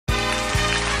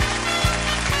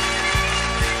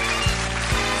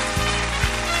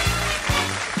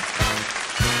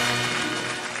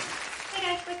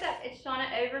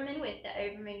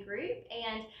Overman Group,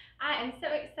 and I am so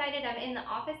excited. I'm in the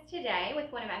office today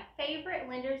with one of my favorite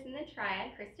lenders in the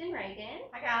triad, Kristin Reagan.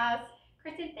 Hi guys.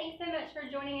 Kristin, thanks so much for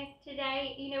joining us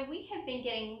today. You know, we have been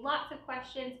getting lots of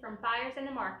questions from buyers in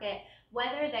the market,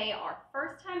 whether they are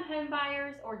first-time home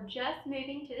buyers or just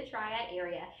moving to the triad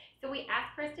area. So we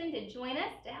asked Kristin to join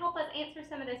us to help us answer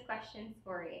some of those questions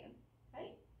for you.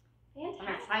 Great. Fantastic.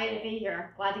 I'm excited to be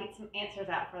here. Glad to get some answers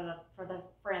out for the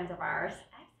friends of ours.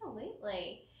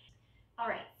 Absolutely. All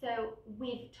right, so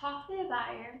we've talked to the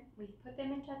buyer, we've put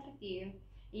them in touch with you,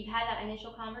 you've had that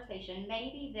initial conversation.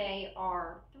 Maybe they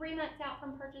are 3 months out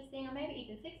from purchasing, or maybe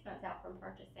even 6 months out from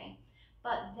purchasing,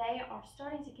 but they are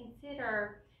starting to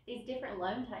consider these different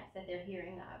loan types that they're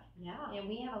hearing of. Yeah. And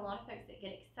we have a lot of folks that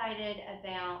get excited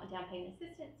about down payment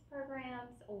assistance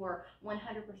programs or 100%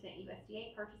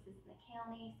 USDA purchases in the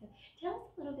county. So tell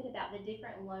us a little bit about the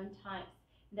different loan types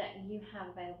that you have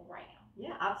available right now.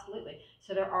 Yeah, absolutely.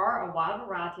 So there are a wide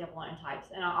variety of loan types,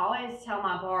 and I always tell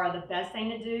my borrower the best thing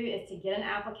to do is to get an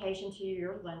application to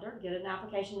your lender, get an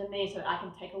application to me so that I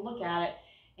can take a look at it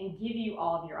and give you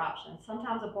all of your options.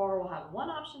 Sometimes a borrower will have one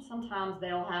option, sometimes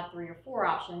they'll have 3 or 4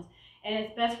 options, and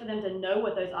it's best for them to know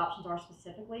what those options are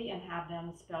specifically and have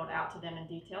them spelled out to them in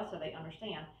detail so they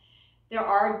understand. There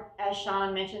are, as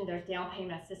Shaunna mentioned, there's down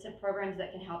payment assistance programs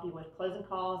that can help you with closing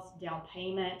costs, down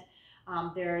payment.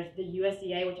 There's the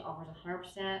USDA, which offers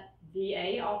 100%.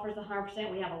 VA offers 100%.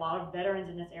 We have a lot of veterans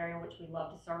in this area, which we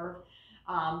love to serve.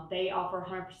 They offer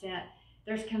 100%.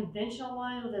 There's conventional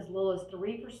loans with as little as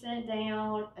 3%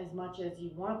 down, as much as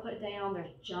you want to put down.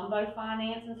 There's jumbo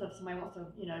financing, so if somebody wants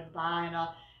to,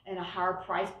 buy in a higher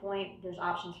price point, there's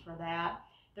options for that.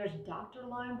 There's doctor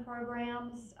loan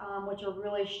programs, which are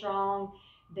really strong.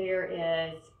 There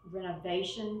is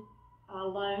renovation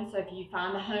loan. So if you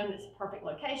find a home that's a perfect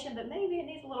location, but maybe it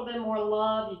needs a little bit more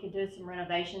love, you can do some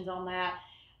renovations on that.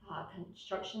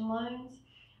 Construction loans.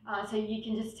 So you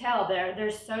can just tell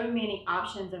there's so many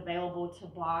options available to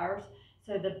buyers.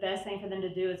 So the best thing for them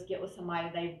to do is get with somebody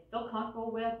that they feel comfortable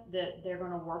with, that they're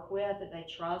going to work with, that they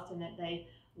trust, and that they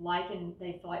like and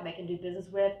they feel like they can do business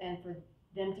with, and for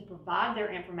them to provide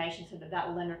their information so that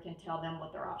that lender can tell them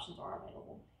what their options are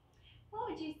available. What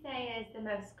would you say is the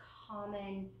most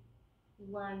common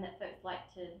loan that folks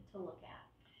like to look at?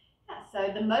 Yeah,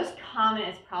 so the most common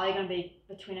is probably going to be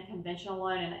between a conventional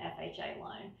loan and an FHA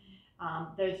loan.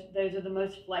 Those are the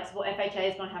most flexible. FHA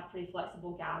is going to have pretty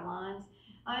flexible guidelines.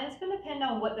 It's going to depend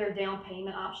on what their down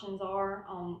payment options are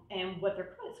and what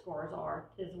their credit scores are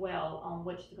as well,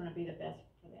 which is going to be the best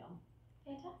for them.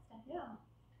 Fantastic. Yeah.